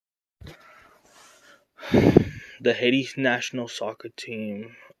The Haiti national soccer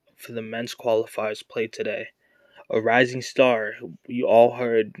team for the men's qualifiers played today. A rising star, you all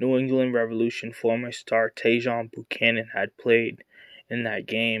heard, New England Revolution former star Tajon Buchanan had played in that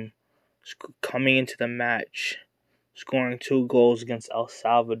game, coming into the match, scoring 2 goals against El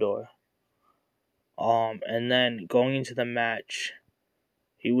Salvador. And then going into the match,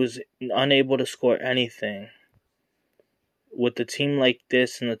 he was unable to score anything. With a team like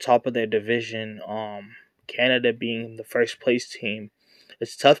this in the top of their division, Canada being the first place team,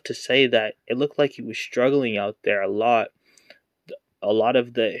 it's tough to say that it looked like he was struggling out there a lot. A lot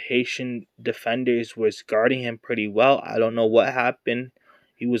of the Haitian defenders was guarding him pretty well. I don't know what happened.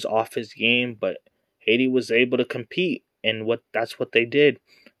 He was off his game, but Haiti was able to compete, and that's what they did.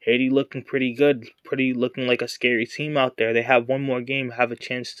 Haiti looking pretty good, looking like a scary team out there. They have one more game, have a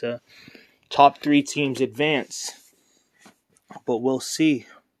chance to top 3 teams advance. But we'll see.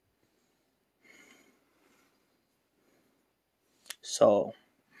 So,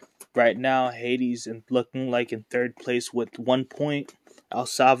 right now, Haiti's looking like in 3rd place with 1 point. El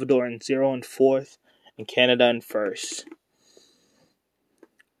Salvador in 0 and 4th. And Canada in 1st.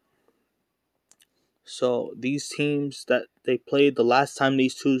 So, these teams that they played, the last time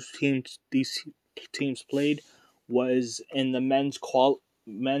these teams played was in the men's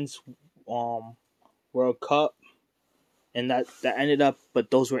World Cup. And that ended up,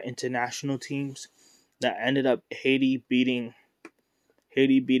 but those were international teams. That ended up Haiti beating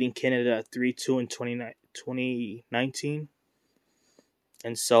Canada 3-2 in 2019.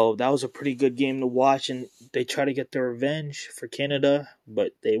 And so that was a pretty good game to watch, and they tried to get their revenge for Canada,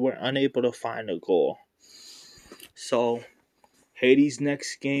 but they were unable to find a goal. So Haiti's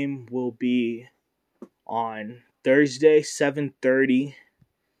next game will be on Thursday, 7:30.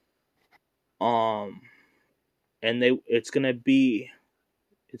 And it's gonna be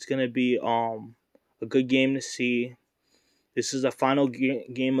a good game to see. This is the final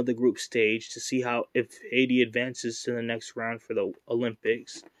game of the group stage to see if Haiti advances to the next round for the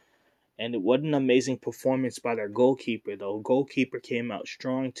Olympics. And what an amazing performance by their goalkeeper, though. Goalkeeper came out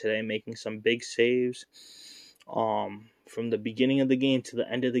strong today, making some big saves. From the beginning of the game to the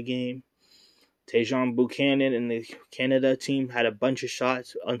end of the game. Tajon Buchanan and the Canada team had a bunch of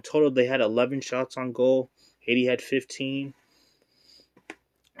shots. In total, they had 11 shots on goal. Haiti had 15.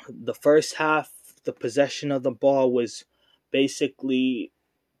 The first half, the possession of the ball was basically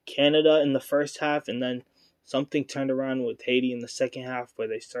Canada in the first half, and then something turned around with Haiti in the second half where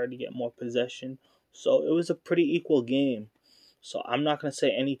they started to get more possession. So it was a pretty equal game. So I'm not going to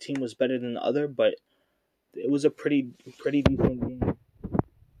say any team was better than the other, but it was a pretty decent game to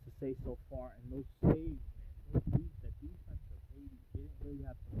say so far. And those saves, the defense of Haiti didn't really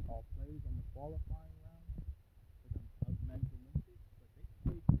have some tall players on the qualifying round of men's Olympics, but they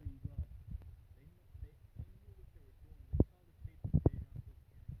played pretty well. They knew what they were doing. They saw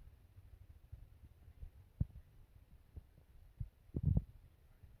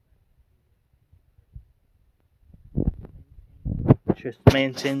the tape of just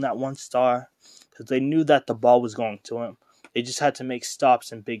maintain that 1 star because they knew that the ball was going to him. They just had to make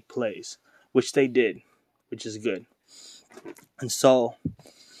stops and big plays, which they did, which is good. And so,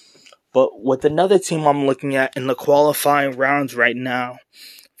 but with another team I'm looking at in the qualifying rounds right now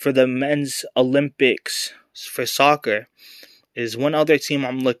for the men's Olympics for soccer is one other team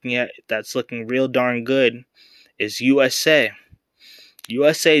I'm looking at that's looking real darn good is USA.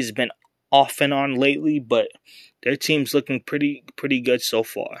 USA's been off and on lately, but their team's looking pretty good so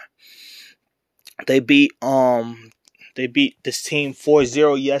far. They beat this team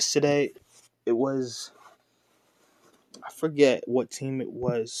 4-0 yesterday. It was, I forget what team it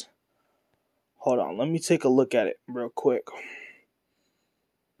was. Hold on, let me take a look at it real quick.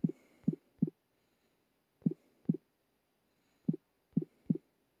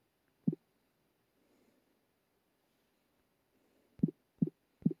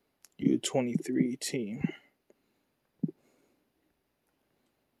 U23 team.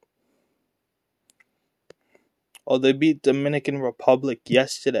 Oh, they beat Dominican Republic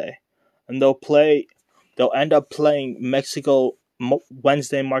yesterday. And they'll end up playing Mexico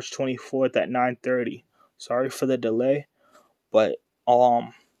Wednesday, March 24th at 9:30. Sorry for the delay. But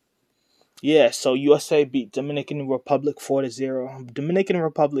yeah, so USA beat Dominican Republic 4-0. Dominican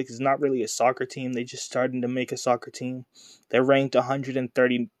Republic is not really a soccer team. They just started to make a soccer team. They're ranked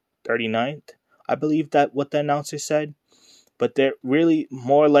 139th. I believe that what the announcer said. But they're really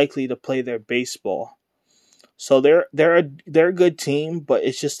more likely to play their baseball. So they're a good team, but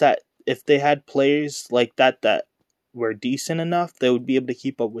it's just that if they had players like that were decent enough, they would be able to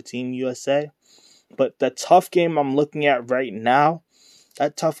keep up with Team USA. But the tough game I'm looking at right now,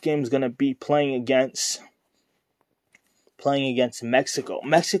 that tough game is going to be playing against playing against Mexico.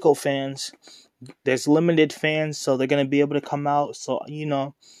 Mexico fans, there's limited fans, so they're going to be able to come out. So,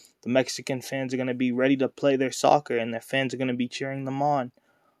 the Mexican fans are going to be ready to play their soccer, and their fans are going to be cheering them on.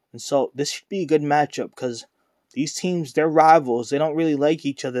 And so this should be a good matchup because these teams, they're rivals. They don't really like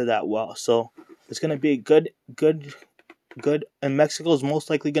each other that well. So it's going to be a good. And Mexico's most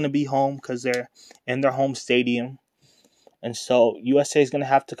likely going to be home because they're in their home stadium. And so USA is going to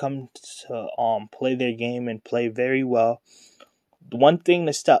have to come to play their game and play very well. The one thing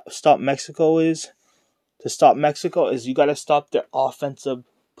to stop Mexico is you got to stop their offensive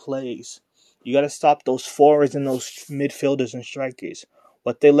plays. You got to stop those forwards and those midfielders and strikers.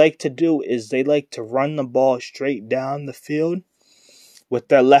 What they like to do is they like to run the ball straight down the field with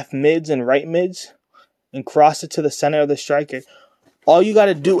their left mids and right mids and cross it to the center of the striker. All you got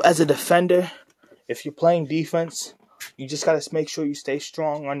to do as a defender, if you're playing defense, you just got to make sure you stay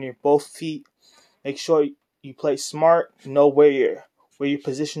strong on your both feet. Make sure you play smart, know where your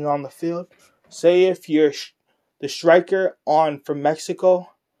position on the field. Say if the striker from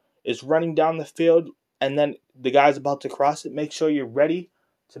Mexico is running down the field and then the guy's about to cross it, make sure you're ready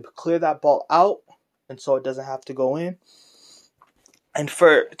to clear that ball out and so it doesn't have to go in. And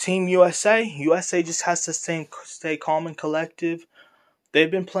for Team USA just has to stay calm and collective. They've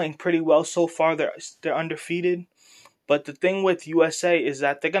been playing pretty well so far. They're undefeated. But the thing with USA is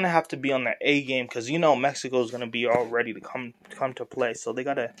that they're going to have to be on their A game because, Mexico is going to be all ready to come to play. So they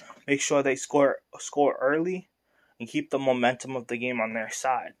got to make sure they score early and keep the momentum of the game on their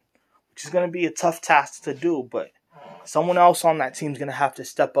side, which is going to be a tough task to do. But someone else on that team is going to have to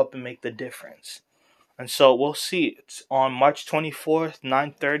step up and make the difference. And so we'll see. It's on March 24th,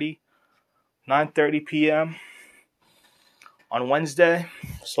 9:30 p.m. on Wednesday.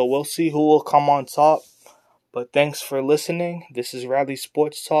 So we'll see who will come on top. But thanks for listening. This is Radley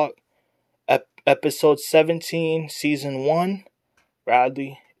Sports Talk, episode 17, season 1.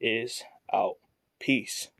 Radley is out. Peace.